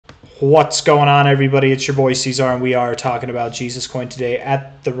What's going on, everybody? It's your boy C-Zar, and we are talking about Jesus Coin today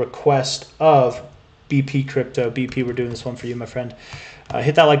at the request of BP Crypto. BP, we're doing this one for you, my friend.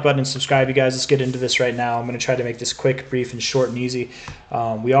 Hit that like button and subscribe, you guys. Let's get into this right now. I'm going to try to make this quick, brief, and short and easy.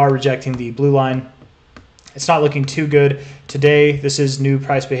 We are rejecting the blue line. It's not looking too good today. This is new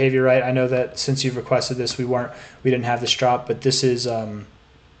price behavior, right? I know that since you've requested this, we didn't have this drop, but this is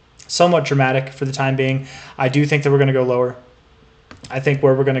somewhat dramatic for the time being. I do think that we're going to go lower. I think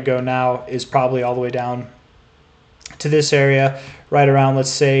where we're going to go now is probably all the way down to this area, right around,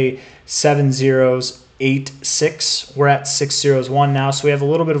 let's say, 7086. We're at 601 now, so we have a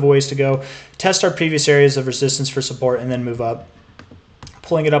little bit of a ways to go. Test our previous areas of resistance for support and then move up.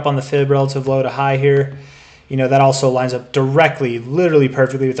 Pulling it up on the fib relative low to high here. You know, that also lines up directly, literally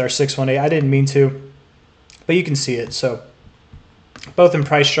perfectly with our 618. I didn't mean to, but you can see it. So both in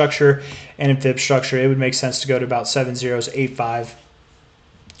price structure and in fib structure, it would make sense to go to about 7085.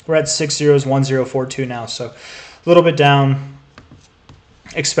 We're at 601042 now, so a little bit down.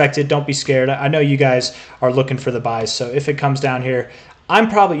 Expected. Don't be scared. I know you guys are looking for the buys, so if it comes down here, I'm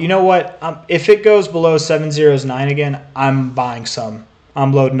probably, you know what, if it goes below 709 again, I'm buying some.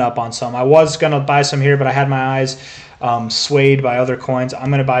 I'm loading up on some. I was going to buy some here, but I had my eyes swayed by other coins. I'm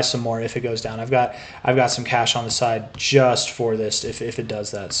going to buy some more if it goes down. I've got some cash on the side just for this if it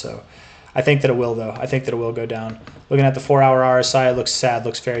does that. So I think that it will, though. I think that it will go down. Looking at the 4-hour RSI, it looks sad,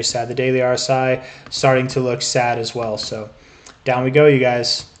 looks very sad. The daily RSI starting to look sad as well. So down we go, you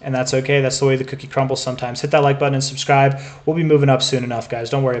guys, and that's okay. That's the way the cookie crumbles sometimes. Hit that like button and subscribe. We'll be moving up soon enough, guys.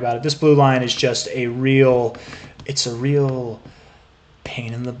 Don't worry about it. This blue line is just a real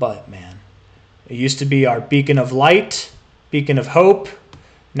pain in the butt, man. It used to be our beacon of light, beacon of hope.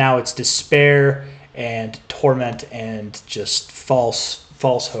 Now it's despair and torment and just false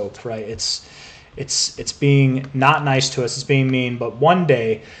hope, right? It's being not nice to us. It's being mean. But one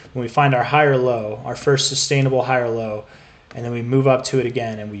day when we find our higher low, our first sustainable higher low, and then we move up to it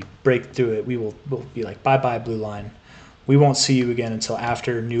again and we break through it, we'll be like, bye-bye, blue line. We won't see you again until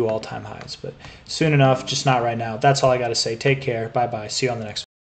after new all-time highs. But soon enough, just not right now. That's all I got to say. Take care. Bye-bye. See you on the next one.